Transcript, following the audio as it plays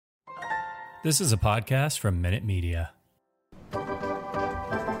This is a podcast from Minute Media.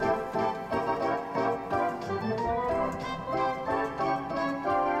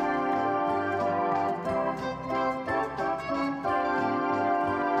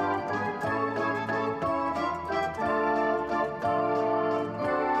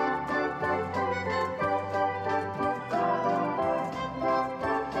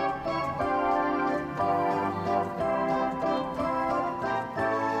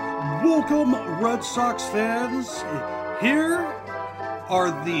 Welcome, Red Sox fans. Here are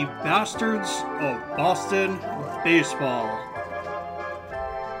the Bastards of Boston baseball.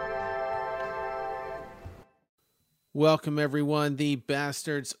 Welcome, everyone. The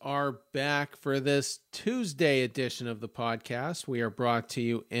Bastards are back for this Tuesday edition of the podcast. We are brought to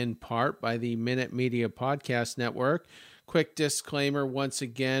you in part by the Minute Media Podcast Network. Quick disclaimer once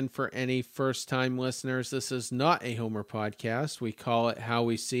again for any first-time listeners, this is not a Homer podcast. We call it How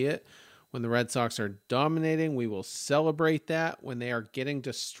We See It. When the Red Sox are dominating, we will celebrate that. When they are getting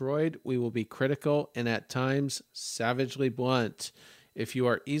destroyed, we will be critical and at times savagely blunt. If you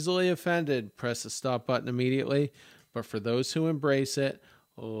are easily offended, press the stop button immediately. But for those who embrace it,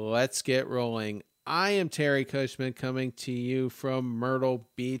 let's get rolling. I am Terry Cushman coming to you from Myrtle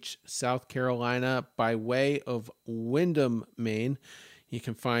Beach, South Carolina, by way of Windham, Maine. You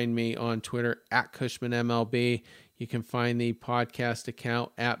can find me on Twitter at CushmanMLB. You can find the podcast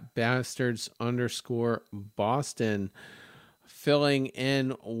account at Bastards_Boston. Filling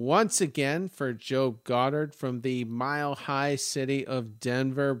in once again for Joe Goddard from the mile-high city of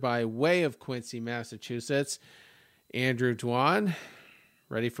Denver by way of Quincy, Massachusetts. Andrew Dwan,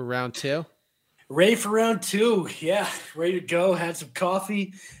 ready for round two? Ready for round two. Yeah, ready to go. Had some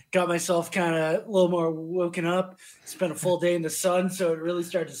coffee. Got myself kind of a little more woken up. Spent a full day in the sun, so it really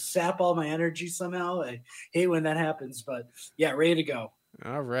started to sap all my energy somehow. I hate when that happens, but yeah, ready to go.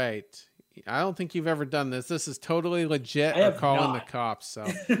 All right. I don't think you've ever done this. This is totally legit. I Or have calling not. the cops. So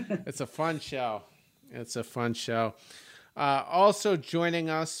it's a fun show. It's a fun show. Also joining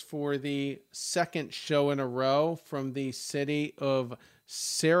us for the second show in a row from the city of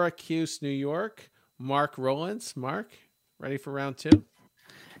Syracuse, New York, Mark Rowland. Mark, ready for round two?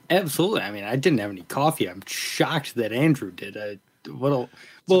 Absolutely. I mean, I didn't have any coffee. I'm shocked that Andrew did. Well,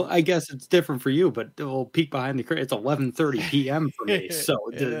 I guess it's different for you, but we'll peek behind the curtain. It's 11:30 p.m. for me. So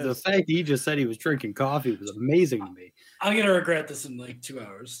the fact that he just said he was drinking coffee was amazing to me. I'm going to regret this in like 2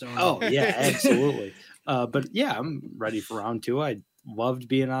 hours. Don't Oh, yeah, absolutely. But yeah, I'm ready for round two. I loved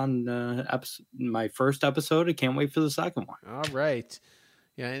being on my first episode. I can't wait for the second one. All right.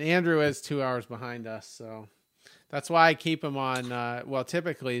 Yeah, and Andrew is 2 hours behind us, so that's why I keep him on. Well,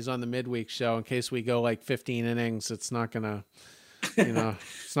 typically he's on the midweek show in case we go like 15 innings. It's not gonna,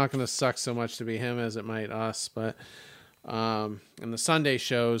 it's not gonna suck so much to be him as it might us. But and the Sunday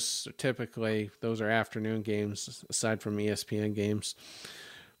shows typically those are afternoon games aside from ESPN games.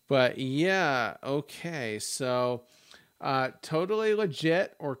 But yeah, okay, so totally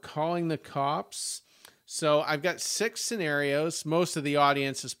legit or calling the cops. So I've got 6 scenarios. Most of the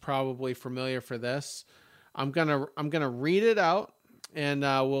audience is probably familiar for this. I'm gonna read it out, and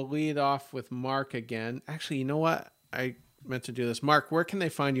we'll lead off with Mark again. Actually, you know what? I meant to do this. Mark, where can they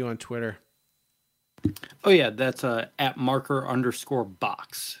find you on Twitter? Oh, yeah, that's at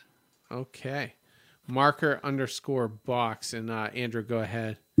marker_box. Okay. Marker_box. And Andrew, go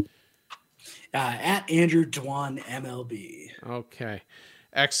ahead. at Andrew Dwan MLB. Okay.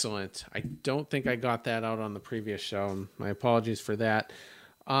 Excellent. I don't think I got that out on the previous show. My apologies for that.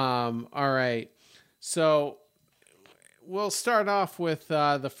 All right. So we'll start off with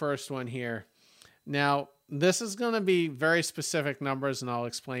the first one here. Now, this is going to be very specific numbers, and I'll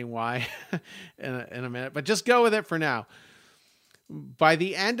explain why in a minute. But just go with it for now. By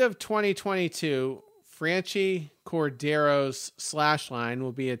the end of 2022, Franchi Cordero's slash line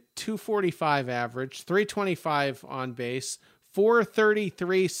will be a 245 average, 325 on base,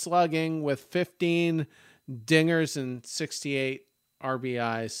 433 slugging with 15 dingers and 68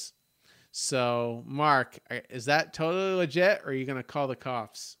 RBIs. So, Mark, is that totally legit, or are you going to call the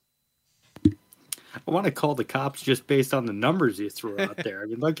cops? I want to call the cops just based on the numbers you threw out there. I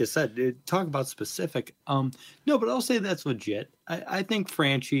mean, like you said, talk about specific. No, but I'll say that's legit. I think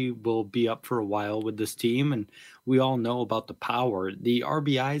Franchi will be up for a while with this team, and we all know about the power. The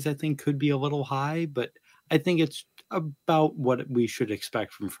RBIs, I think, could be a little high, but I think it's about what we should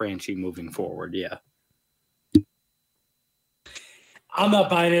expect from Franchi moving forward. Yeah. I'm not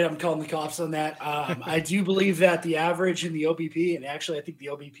buying it. I'm calling the cops on that. I do believe that the average in the OBP, and actually I think the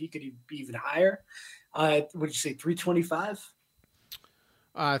OBP could be even higher. Would you say 325?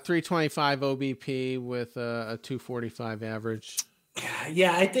 325 OBP with a 245 average.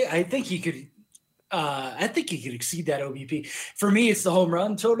 Yeah, I think he could. I think he could exceed that OBP. For me, it's the home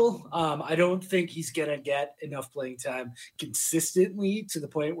run total. I don't think he's gonna get enough playing time consistently to the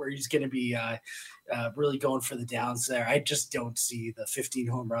point where he's gonna be really going for the downs there. I just don't see the 15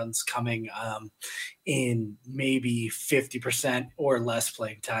 home runs coming in maybe 50% or less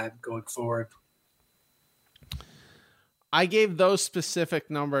playing time going forward. I gave those specific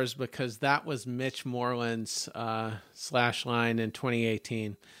numbers because that was Mitch Moreland's slash line in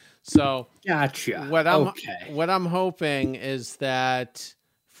 2018. So Gotcha. What I'm hoping is that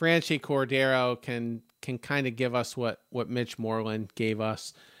Franchi Cordero can kind of give us what Mitch Moreland gave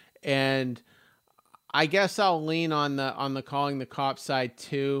us, and I guess I'll lean on the calling the cop side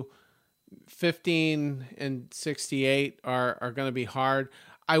too. 15 and 68 are going to be hard.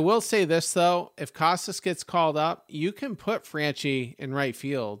 I will say this though, if Costas gets called up, you can put Franchi in right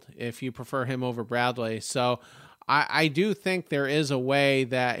field if you prefer him over Bradley. So I do think there is a way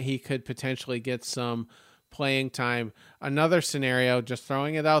that he could potentially get some playing time. Another scenario, just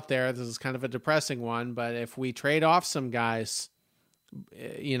throwing it out there, this is kind of a depressing one, but if we trade off some guys,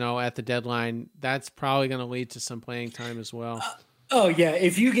 at the deadline, that's probably going to lead to some playing time as well. Oh yeah,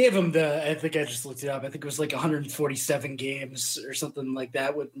 if you gave him I think I just looked it up. I think it was like 147 games or something like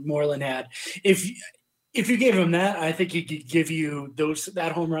that what Moreland had. If you gave him that, I think he could give you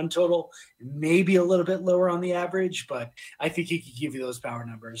that home run total, maybe a little bit lower on the average, but I think he could give you those power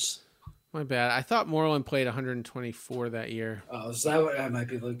numbers. My bad. I thought Moreland played 124 that year. Oh, is that what I might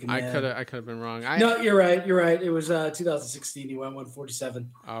be looking at? I could have been wrong. No, you're right. You're right. It was 2016. He went 147.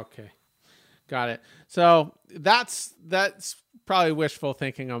 Okay. Got it. So that's probably wishful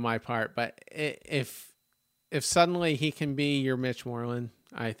thinking on my part, but if suddenly he can be your Mitch Moreland,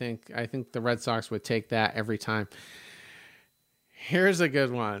 I think the Red Sox would take that every time. Here's a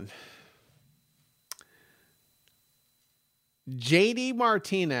good one. JD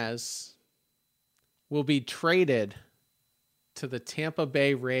Martinez will be traded to the Tampa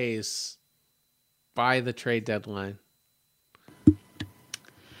Bay Rays by the trade deadline.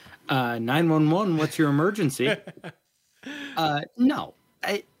 911, what's your emergency? No,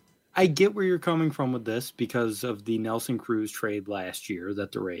 I get where you're coming from with this because of the Nelson Cruz trade last year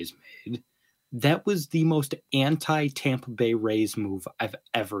that the Rays made. That was the most anti-Tampa Bay Rays move I've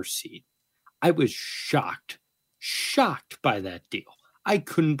ever seen. I was shocked by that deal. I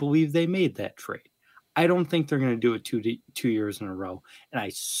couldn't believe they made that trade. I don't think they're going to do it 2 years in a row. And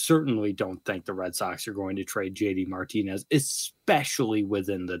I certainly don't think the Red Sox are going to trade JD Martinez, especially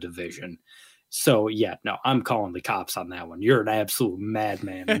within the division. So, yeah, no, I'm calling the cops on that one. You're an absolute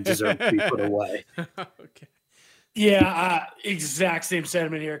madman and deserve to be put away. Okay. Yeah, exact same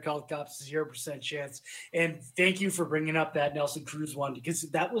sentiment here. Call the cops, 0% chance. And thank you for bringing up that Nelson Cruz one, because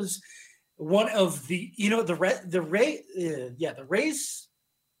that was one of the Rays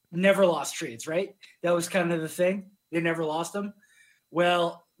never lost trades, right? That was kind of the thing. They never lost them.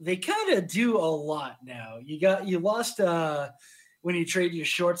 Well, they kind of do a lot now. You lost when you traded your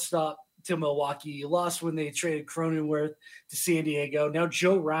shortstop to Milwaukee. You lost when they traded Cronenworth to San Diego. Now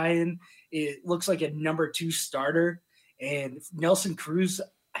Joe Ryan, it looks like a number 2 starter, and Nelson Cruz,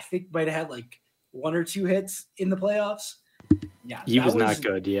 I think, might have had like 1 or 2 hits in the playoffs. Yeah, he was not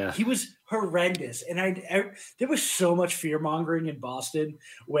good. Yeah, he was horrendous, and there was so much fear mongering in Boston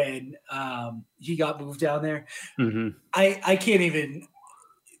when he got moved down there. Mm-hmm. I can't even.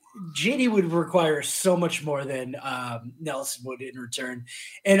 JD would require so much more than Nelson would in return.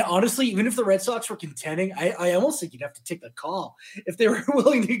 And honestly, even if the Red Sox were contending, I almost think you'd have to take the call if they were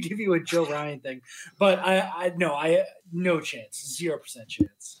willing to give you a Joe Ryan thing. But I no chance, 0%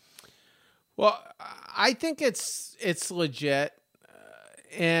 chance. Well, I think it's legit,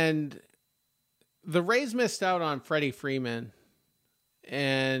 and the Rays missed out on Freddie Freeman,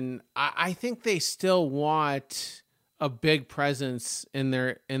 and I think they still want a big presence in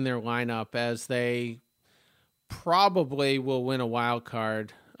their lineup, as they probably will win a wild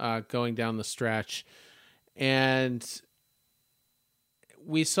card going down the stretch. And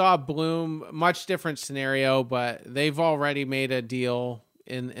we saw Bloom, much different scenario, but they've already made a deal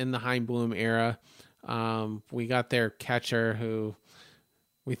in the Hein Bloom era. We got their catcher who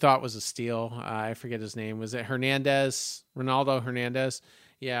we thought was a steal. I forget his name. Was it Hernandez? Ronaldo Hernandez?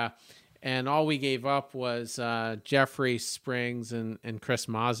 Yeah. And all we gave up was Jeffrey Springs and Chris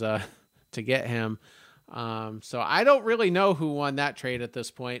Mazza to get him. So I don't really know who won that trade at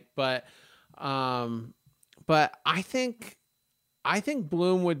this point, but I think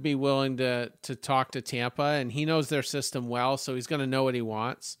Bloom would be willing to talk to Tampa, and he knows their system well, so he's going to know what he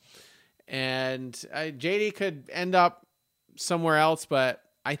wants. And JD could end up somewhere else, but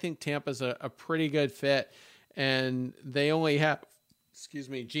I think Tampa's a pretty good fit, and they only have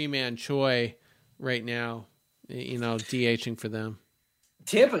G-Man Choi right now, DHing for them.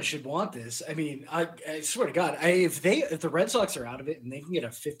 Tampa should want this. I mean, I swear to God, if the Red Sox are out of it and they can get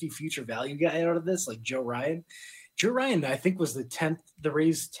a 50 future value guy out of this, like Joe Ryan, I think was the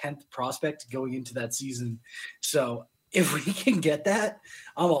Rays' 10th prospect going into that season. So if we can get that,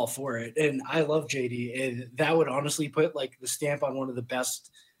 I'm all for it. And I love JD, and that would honestly put like the stamp on one of the best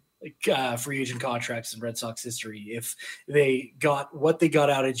free agent contracts in Red Sox history. If they got what they got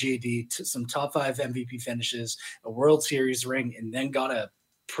out of JD, some top 5 MVP finishes, a World Series ring, and then got a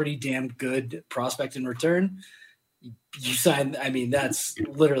pretty damn good prospect in return, you sign. I mean, that's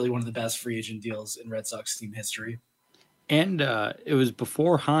literally one of the best free agent deals in Red Sox team history. And it was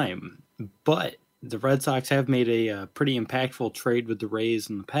before Heim, but the Red Sox have made a pretty impactful trade with the Rays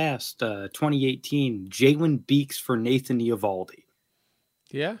in the past. 2018, Jalen Beeks for Nathan Eovaldi.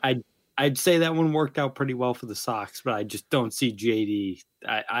 Yeah, I'd say that one worked out pretty well for the Sox, but I just don't see JD.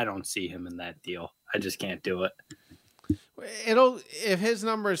 I don't see him in that deal. I just can't do it. If his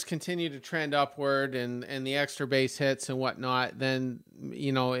numbers continue to trend upward and the extra base hits and whatnot, then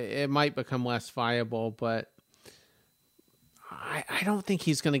it might become less viable. But I don't think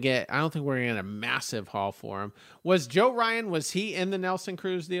he's going to get. I don't think we're going to get a massive haul for him. Was Joe Ryan? Was he in the Nelson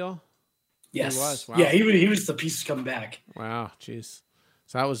Cruz deal? Yes. He was. Wow. Yeah, he was the piece coming back. Wow. Jeez.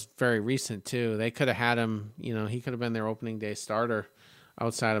 So that was very recent too. They could have had him, he could have been their opening day starter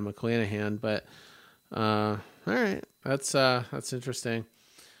outside of McClanahan, but all right. That's interesting.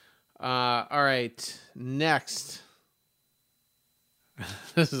 All right. Next.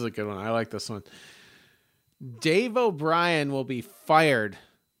 This is a good one. I like this one. Dave O'Brien will be fired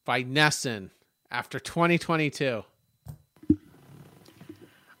by NESN after 2022.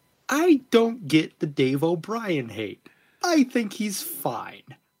 I don't get the Dave O'Brien hate. I think he's fine.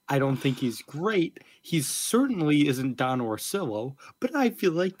 I don't think he's great. He certainly isn't Don Orsillo, but I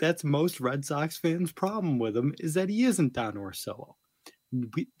feel like that's most Red Sox fans' problem with him is that he isn't Don Orsillo.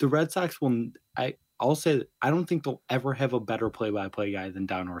 The Red Sox I'll say that I don't think they'll ever have a better play-by-play guy than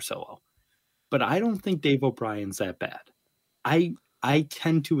Don Orsillo. But I don't think Dave O'Brien's that bad. I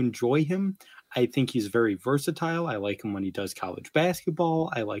tend to enjoy him. I think he's very versatile. I like him when he does college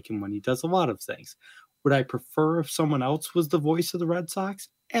basketball. I like him when he does a lot of things. Would I prefer if someone else was the voice of the Red Sox?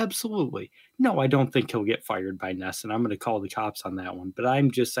 Absolutely. No, I don't think he'll get fired by NESN. I'm going to call the cops on that one. But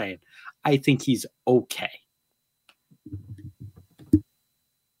I'm just saying, I think he's okay.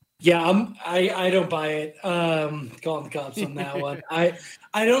 Yeah, I don't buy it. Calling the cops on that one. I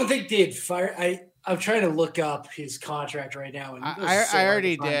don't think they'd fire. I'm trying to look up his contract right now, and I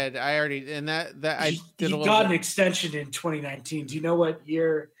already did. And that I did. He got an extension in 2019. Do you know what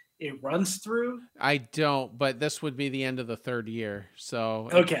year it runs through? I don't, but this would be the end of the 3rd year. So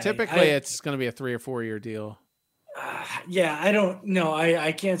okay, typically it's going to be a 3 or 4 year deal. Yeah, I don't know.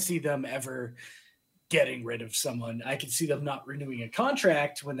 I can't see them ever getting rid of someone. I could see them not renewing a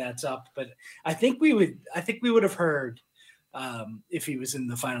contract when that's up, but I think we would have heard if he was in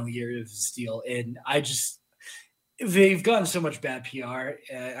the final year of his deal. And they've gotten so much bad PR.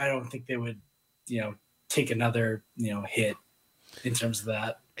 I don't think they would, take another, hit in terms of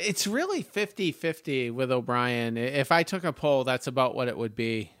that. It's really 50-50 with O'Brien. If I took a poll, that's about what it would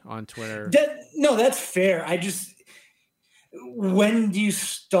be on Twitter. That's fair. When do you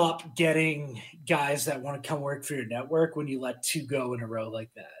stop getting guys that want to come work for your network when you let 2 go in a row like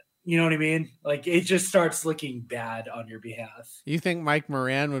that? You know what I mean? Like, it just starts looking bad on your behalf. You think Mike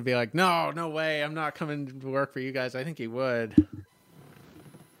Moran would be like, no way, I'm not coming to work for you guys? I think he would.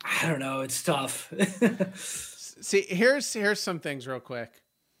 I don't know. It's tough. See, here's some things real quick.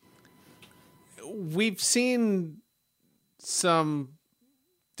 We've seen some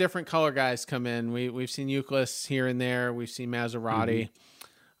different color guys come in. We've seen Euclid here and there. We've seen Maserati.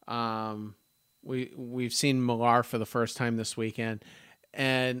 Mm-hmm. We've seen Millar for the first time this weekend.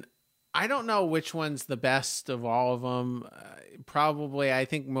 And I don't know which one's the best of all of them. Probably, I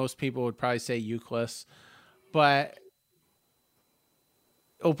think most people would probably say Euclid. But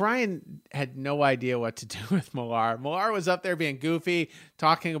O'Brien had no idea what to do with Millar. Millar was up there being goofy,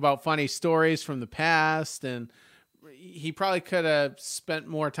 talking about funny stories from the past, and he probably could have spent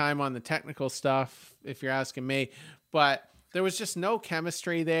more time on the technical stuff, if you're asking me. But there was just no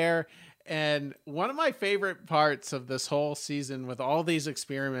chemistry there. And one of my favorite parts of this whole season with all these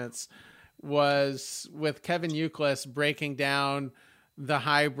experiments was with Kevin Euclid breaking down the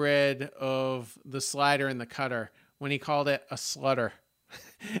hybrid of the slider and the cutter when he called it a slutter.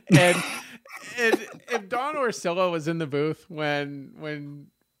 And if Don Orsillo was in the booth when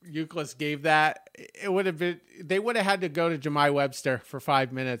Youkilis gave that, it would have been, they would have had to go to Jemai Webster for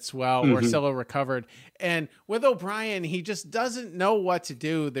 5 minutes while Orsillo recovered. And with O'Brien, he just doesn't know what to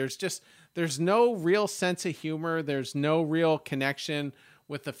do. There's no real sense of humor. There's no real connection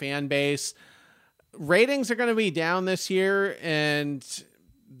with the fan base. Ratings are going to be down this year, and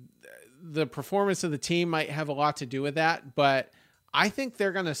the performance of the team might have a lot to do with that. But I think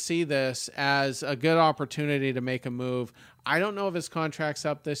they're going to see this as a good opportunity to make a move. I don't know if his contract's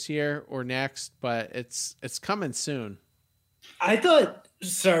up this year or next, but it's coming soon. I thought,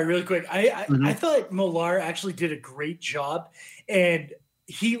 sorry, really quick. I thought Millar actually did a great job, and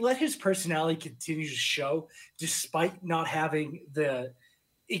he let his personality continue to show despite not having the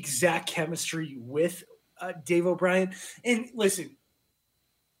exact chemistry with Dave O'Brien. And listen,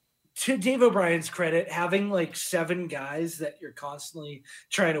 to Dave O'Brien's credit, having like 7 guys that you're constantly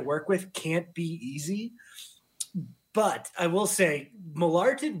trying to work with can't be easy. But I will say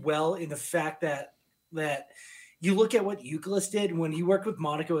Millar did well in the fact that you look at what Youkilis did when he worked with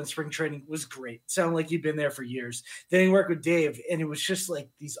Monaco in spring training was great. Sounded like he'd been there for years. Then he worked with Dave, and it was just like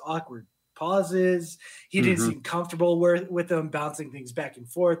these awkward pauses. He didn't seem comfortable with them bouncing things back and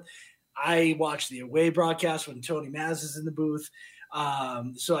forth. I watched the away broadcast when Tony Maz is in the booth.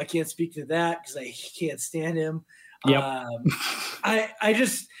 So I can't speak to that because I can't stand him. Yep.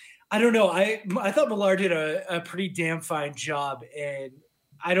 I don't know. I thought Millar did a pretty damn fine job, and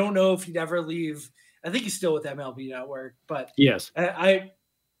I don't know if he'd ever leave. I think he's still with MLB Network, but yes, I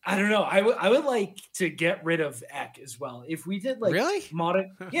don't know. I would like to get rid of Eck as well. If we did like really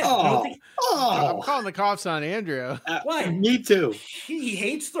modern, yeah. I'm calling the cops on Andrew. Why? Me too. He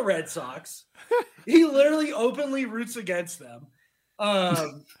hates the Red Sox. He literally openly roots against them.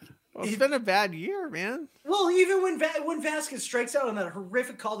 Well, it's been a bad year, man. Well, even when Vasquez strikes out on that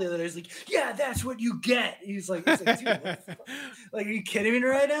horrific call the other day, he's like, "Yeah, that's what you get." He's like, dude, like, are you kidding me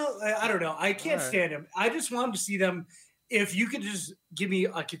right now? I don't know. I can't stand him. I just want to see them. If you could just give me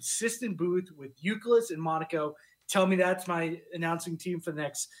a consistent booth with Youkilis and Monaco, tell me that's my announcing team for the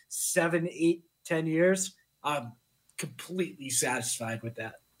next 7, 8, 10 years. I'm completely satisfied with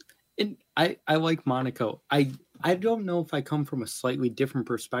that. And I like Monaco. I don't know if I come from a slightly different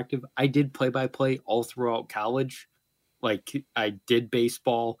perspective. I did play-by-play all throughout college. Like, I did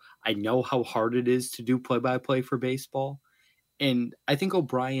baseball. I know how hard it is to do play-by-play for baseball. And I think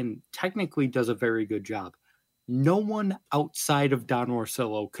O'Brien technically does a very good job. No one outside of Don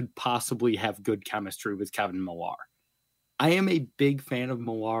Orsillo could possibly have good chemistry with Kevin Millar. I am a big fan of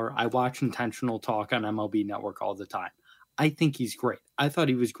Millar. I watch Intentional Talk on MLB Network all the time. I think he's great. I thought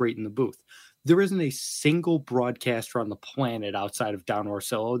he was great in the booth. There isn't a single broadcaster on the planet outside of Don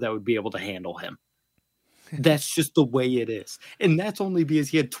Orsillo that would be able to handle him. That's just the way it is. And that's only because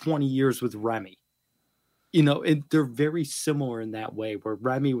he had 20 years with Remy. You know, and they're very similar in that way, where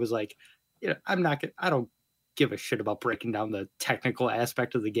Remy was like, you know, I don't give a shit about breaking down the technical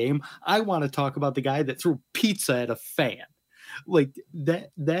aspect of the game. I want to talk about the guy that threw pizza at a fan. Like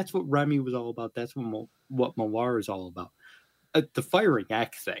that's what Remy was all about. That's what Millar is all about. The firing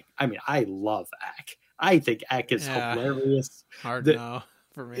Eck thing. I mean, I love Eck. I think Eck is hilarious. Hard no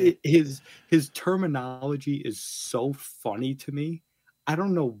for me. His terminology is so funny to me. I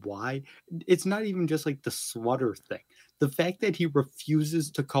don't know why. It's not even just like the Slutter thing. The fact that he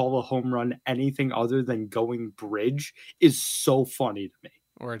refuses to call a home run anything other than going bridge is so funny to me.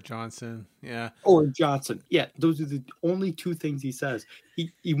 Or Johnson, yeah. Or Johnson, yeah. Those are the only 2 things he says.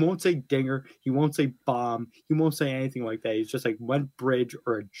 He won't say dinger. He won't say bomb. He won't say anything like that. He's just like went bridge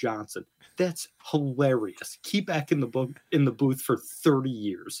or a Johnson. That's hilarious. Keep back in the booth for 30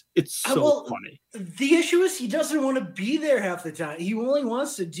 years. It's so funny. The issue is he doesn't want to be there half the time. He only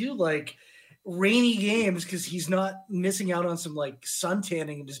wants to do like rainy games because he's not missing out on some like sun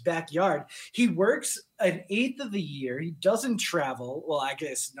tanning in his backyard. He works an 1/8 of the year. He doesn't travel. Well, I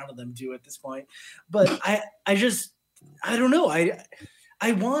guess none of them do at this point. But I don't know.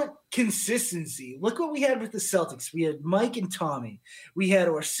 I want consistency. Look what we had with the Celtics. We had Mike and Tommy. We had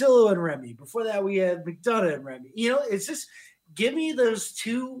Orsillo and Remy. Before that, we had McDonough and Remy. You know, it's just give me those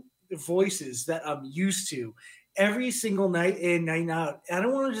 2 voices that I'm used to every single night in, night out. I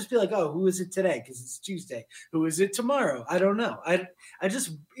don't want to just be like, oh, who is it today? Because it's Tuesday. Who is it tomorrow? I don't know. I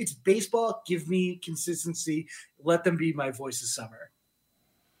just, it's baseball. Give me consistency. Let them be my voice of summer.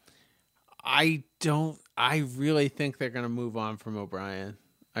 I really think they're going to move on from O'Brien.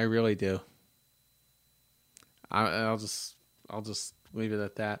 I really do. I'll just leave it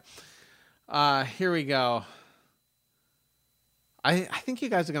at that. Here we go. I think you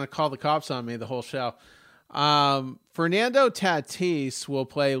guys are going to call the cops on me the whole show. Fernando Tatis will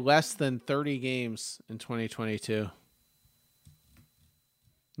play less than 30 games in 2022.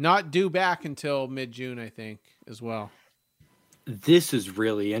 not due back until mid-June, I think, as well. This is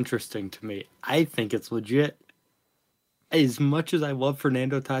really interesting to me. I think it's legit. As much as I love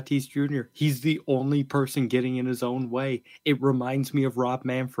Fernando Tatis Jr., he's the only person getting in his own way. It reminds me of Rob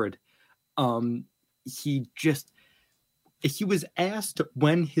Manfred. He was asked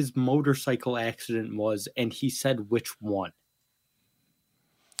when his motorcycle accident was, and he said which one.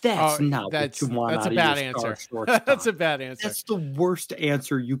 That's not what you want out of your star shortstop. That's a bad answer. That's the worst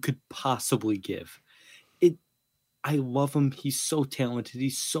answer you could possibly give. I love him. He's so talented.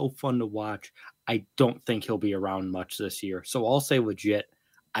 He's so fun to watch. I don't think he'll be around much this year. So I'll say legit.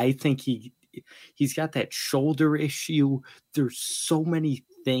 I think he's got that shoulder issue. There's so many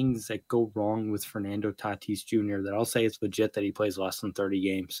things that go wrong with Fernando Tatis Jr. that I'll say it's legit that he plays less than 30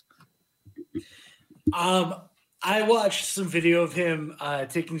 games. I watched some video of him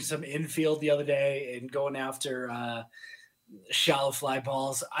taking some infield the other day and going after shallow fly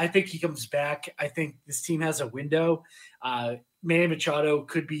balls. I think he comes back. I think this team has a window. Manny Machado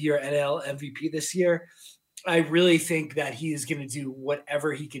could be your NL MVP this year. I really think that he is going to do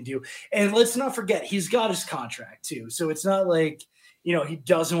whatever he can do. And let's not forget, he's got his contract too. So it's not like, he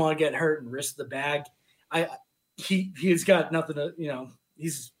doesn't want to get hurt and risk the bag. He's got nothing to,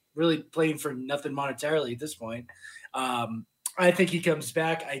 he's really playing for nothing monetarily at this point. I think he comes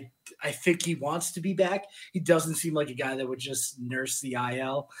back. I think he wants to be back. He doesn't seem like a guy that would just nurse the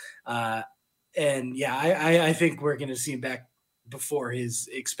IL. I think we're going to see him back before his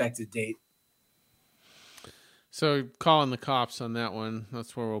expected date. So calling the cops on that one.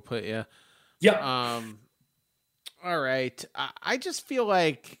 That's where we'll put you. Yeah. All right. I just feel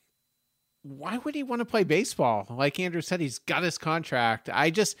like, why would he want to play baseball? Like Andrew said, he's got his contract.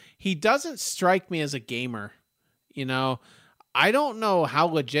 He doesn't strike me as a gamer. I don't know how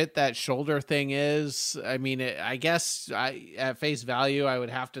legit that shoulder thing is. I mean, I guess at face value, I would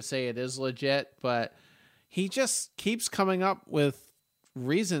have to say it is legit, but he just keeps coming up with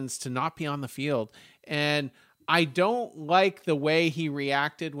reasons to not be on the field. And I don't like the way he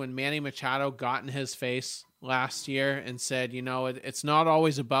reacted when Manny Machado got in his face last year and said, it's not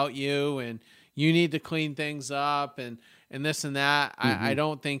always about you and you need to clean things up and this and that. Mm-hmm. I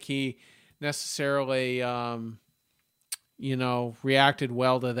don't think he necessarily, reacted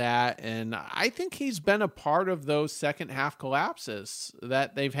well to that. And I think he's been a part of those second half collapses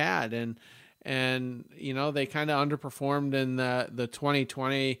that they've had. And they kind of underperformed in the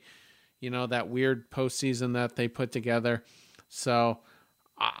 2020, that weird postseason that they put together. So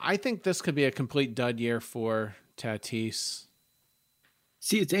I think this could be a complete dud year for Tatis.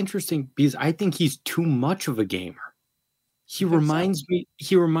 See, it's interesting because I think he's too much of a gamer. He reminds me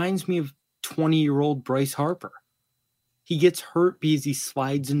of 20-year-old Bryce Harper. He gets hurt because he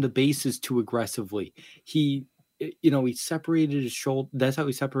slides into bases too aggressively. He separated his shoulder. That's how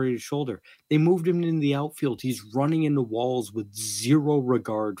he separated his shoulder. They moved him into the outfield. He's running into walls with zero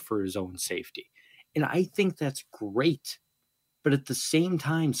regard for his own safety. And I think that's great. But at the same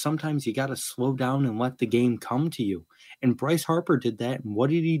time, sometimes you got to slow down and let the game come to you. And Bryce Harper did that. And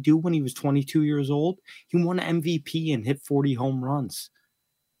what did he do when he was 22 years old? He won MVP and hit 40 home runs.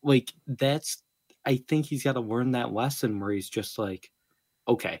 I think he's got to learn that lesson where he's just like,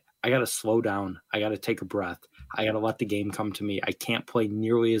 okay, I got to slow down. I got to take a breath. I got to let the game come to me. I can't play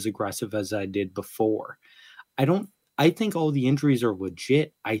nearly as aggressive as I did before. I think all the injuries are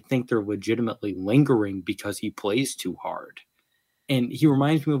legit. I think they're legitimately lingering because he plays too hard. And he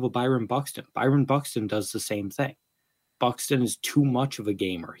reminds me of a Byron Buxton. Byron Buxton does the same thing. Buxton is too much of a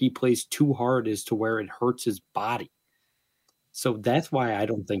gamer. He plays too hard as to where it hurts his body. So that's why I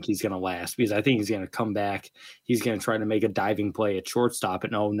don't think he's going to last, because I think he's going to come back. He's going to try to make a diving play at shortstop,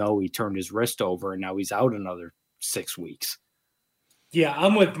 and oh no, he turned his wrist over, and now he's out another 6 weeks. Yeah,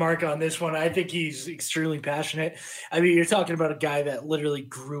 I'm with Mark on this one. I think he's extremely passionate. I mean, you're talking about a guy that literally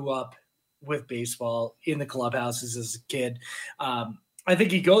grew up with baseball in the clubhouses as a kid. I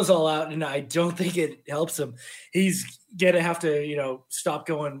think he goes all out, and I don't think it helps him. He's going to have to, stop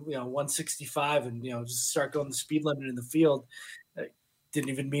going, 165 and, just start going the speed limit in the field. I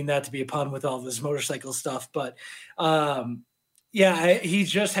didn't even mean that to be a pun with all this motorcycle stuff. But, he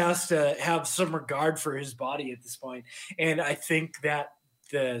just has to have some regard for his body at this point. And I think that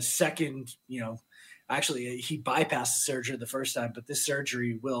the second, actually, he bypassed the surgery the first time, but this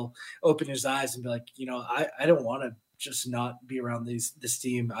surgery will open his eyes and be like, I don't want to just not be around this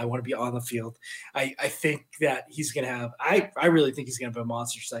team. I want to be on the field. I think that he's going to have, I really think he's going to have a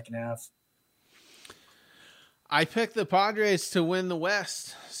monster second half. I picked the Padres to win the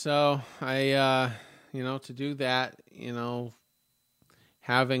West. So to do that,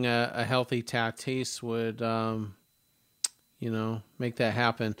 having a healthy Tatis would, make that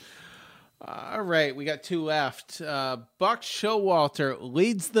happen. All right, we got 2 left. Buck Showalter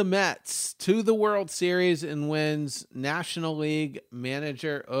leads the Mets to the World Series and wins National League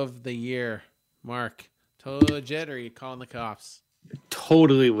Manager of the Year. Mark, totally legit, or are you calling the cops?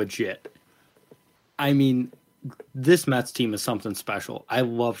 Totally legit. I mean, this Mets team is something special. I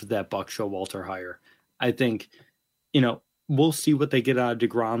loved that Buck Showalter hire. I think, we'll see what they get out of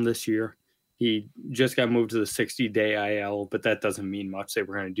DeGrom this year. He just got moved to the 60-day IL, but that doesn't mean much. They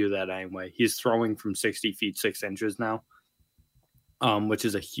were going to do that anyway. He's throwing from 60 feet 6 inches now, which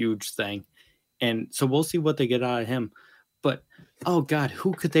is a huge thing. And so we'll see what they get out of him. But, oh, God,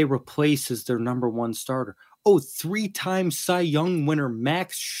 who could they replace as their number 1 starter? Oh, 3-time Cy Young winner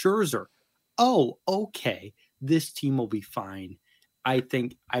Max Scherzer. Oh, okay. This team will be fine. I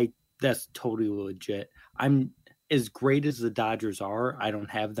think that's totally legit. I'm as great as the Dodgers are. I don't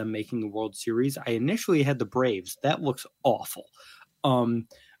have them making the World Series. I initially had the Braves. That looks awful.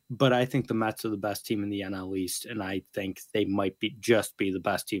 But I think the Mets are the best team in the NL East, and I think they might be the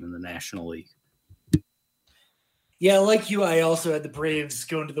best team in the National League. Yeah, like you, I also had the Braves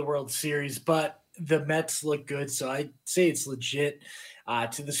going to the World Series, but the Mets look good, so I'd say it's legit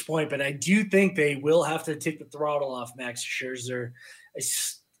to this point. But I do think they will have to take the throttle off Max Scherzer. I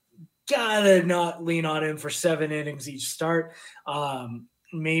gotta not lean on him for 7 innings each start.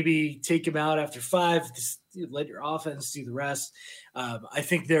 Maybe take him out after 5. Just let your offense do the rest. I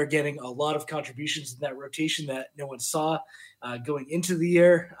think they're getting a lot of contributions in that rotation that no one saw going into the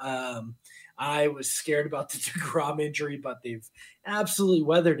year. I was scared about the DeGrom injury, but they've absolutely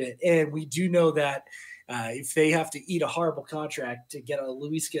weathered it. And we do know that if they have to eat a horrible contract to get a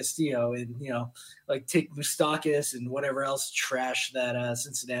Luis Castillo and, take Moustakas and whatever else trash that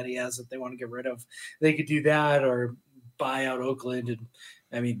Cincinnati has that they want to get rid of, they could do that or buy out Oakland. And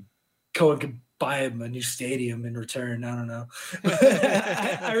I mean, Cohen could buy him a new stadium in return. I don't know.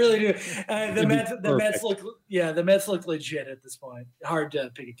 I really do. The Mets look legit at this point. Hard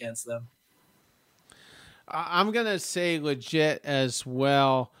to pick against them. I'm going to say legit as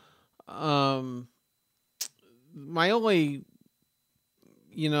well. My only,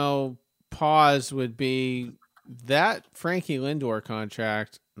 pause would be that Frankie Lindor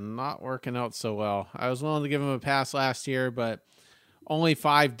contract not working out so well. I was willing to give him a pass last year, but only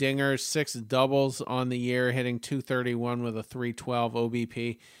 5 dingers, 6 doubles on the year, hitting .231 with a .312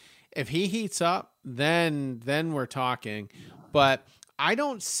 OBP. If he heats up, then we're talking. But I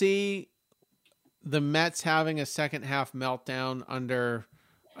don't see the Mets having a second half meltdown under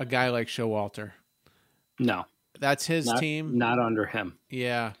a guy like Showalter. No. That's his team. Not under him.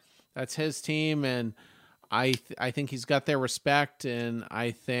 Yeah, that's his team, and I think he's got their respect, and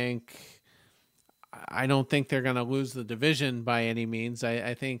I don't think they're going to lose the division by any means.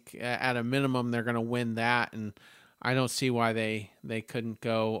 I think at a minimum they're going to win that, and I don't see why they couldn't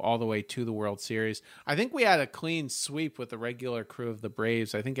go all the way to the World Series. I think we had a clean sweep with the regular crew of the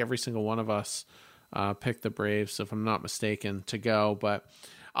Braves. I think every single one of us picked the Braves, if I'm not mistaken, to go. But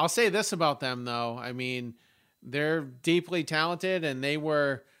I'll say this about them, though. I mean, they're deeply talented, and they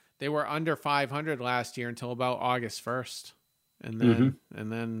were under 500 last year until about August 1st. And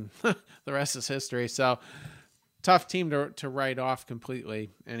then the rest is history. So tough team to write off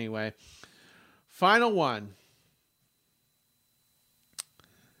completely. Anyway, final one.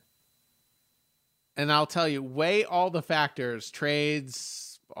 And I'll tell you, weigh all the factors,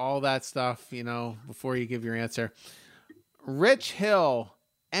 trades, all that stuff, before you give your answer. Rich Hill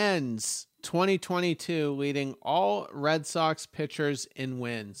ends 2022 leading all Red Sox pitchers in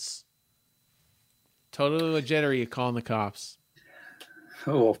wins. Totally legit, or are you calling the cops?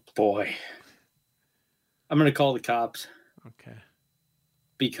 Oh, boy. I'm going to call the cops. Okay.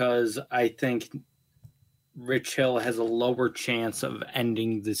 Because I think Rich Hill has a lower chance of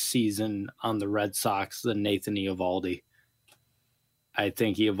ending the season on the Red Sox than Nathan Eovaldi. I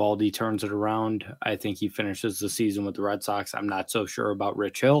think Eovaldi turns it around. I think he finishes the season with the Red Sox. I'm not so sure about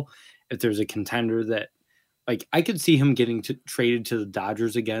Rich Hill. If there's a contender that, I could see him getting traded to the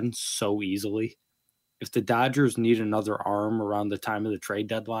Dodgers again so easily. If the Dodgers need another arm around the time of the trade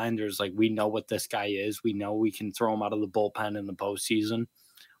deadline, there's we know what this guy is. We know we can throw him out of the bullpen in the postseason.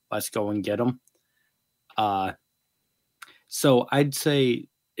 Let's go and get him. So I'd say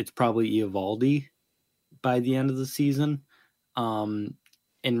it's probably Eovaldi by the end of the season. And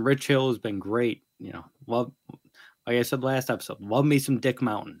Rich Hill has been great. Love, like I said last episode, love me some Dick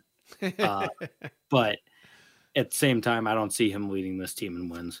Mountain. But at the same time, I don't see him leading this team in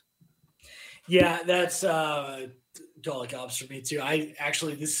wins. Yeah, that's Dollar Cops for me too.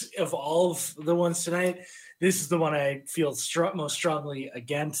 This of all of the ones tonight, this is the one I feel most strongly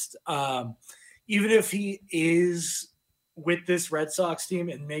against. Even if he is with this Red Sox team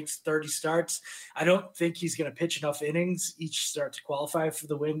and makes 30 starts, I don't think he's going to pitch enough innings each start to qualify for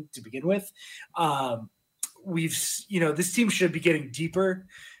the win to begin with. This team should be getting deeper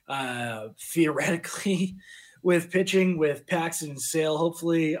theoretically with pitching with Paxton and Sale,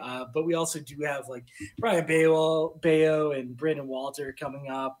 hopefully. But we also do have like Brian Bayo and Brandon Walter coming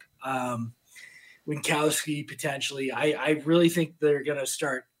up. Winkowski potentially. I really think they're going to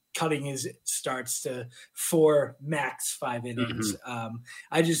start cutting his starts to 4, max 5 innings.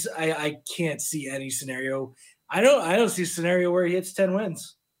 I can't see any scenario. I don't see a scenario where he hits 10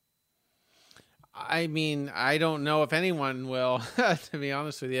 wins. I mean, I don't know if anyone will, to be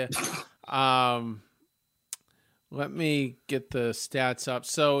honest with you. Let me get the stats up.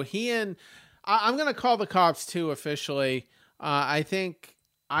 So I'm going to call the cops too officially. I think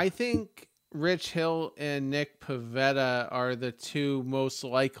Rich Hill and Nick Pivetta are the two most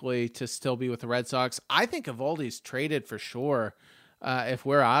likely to still be with the Red Sox. I think Eovaldi's traded for sure if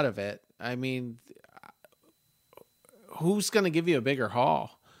we're out of it. I mean, who's going to give you a bigger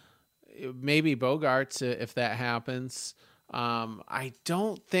haul? Maybe Bogarts if that happens. I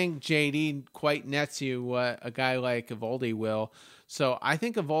don't think JD quite nets you what a guy like Eovaldi will. So I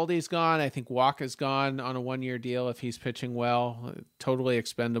think Eovaldi's gone. I think Walker's gone on a 1-year deal if he's pitching well. Totally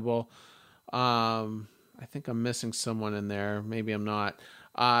expendable. I think I'm missing someone in there. Maybe I'm not.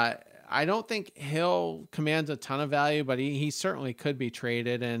 I don't think Hill commands a ton of value, but he certainly could be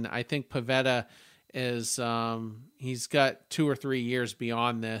traded. And I think Pivetta is he's got 2 or 3 years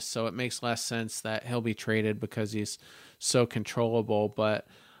beyond this, so it makes less sense that he'll be traded because he's so controllable. But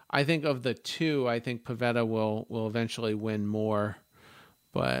I think of the two, I think Pivetta will eventually win more.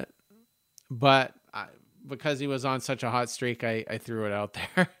 But because he was on such a hot streak, I threw it out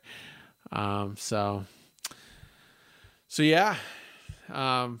there. So yeah.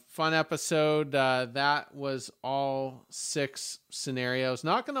 Fun episode. That was all 6 scenarios.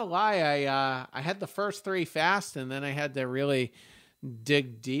 Not gonna lie, I had the first 3 fast, and then I had to really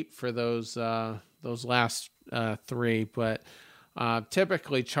dig deep for those last 3. But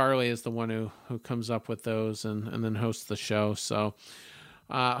typically Charlie is the one who comes up with those and then hosts the show. So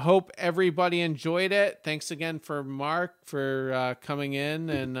hope everybody enjoyed it. Thanks again for Mark for coming in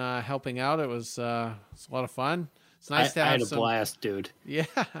and helping out. It was a lot of fun. It's nice to have I had a blast, dude. Yeah,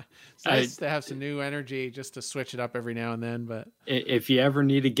 it's nice to have some new energy just to switch it up every now and then. But if you ever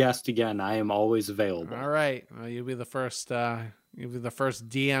need a guest again, I am always available. All right, well, you'll be the first. You'll be the first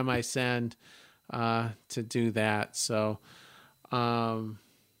DM I send to do that. So,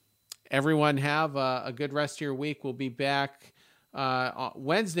 everyone have a good rest of your week. We'll be back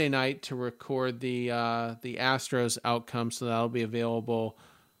Wednesday night to record the Astros outcome, so that'll be available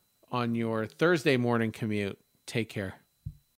on your Thursday morning commute. Take care.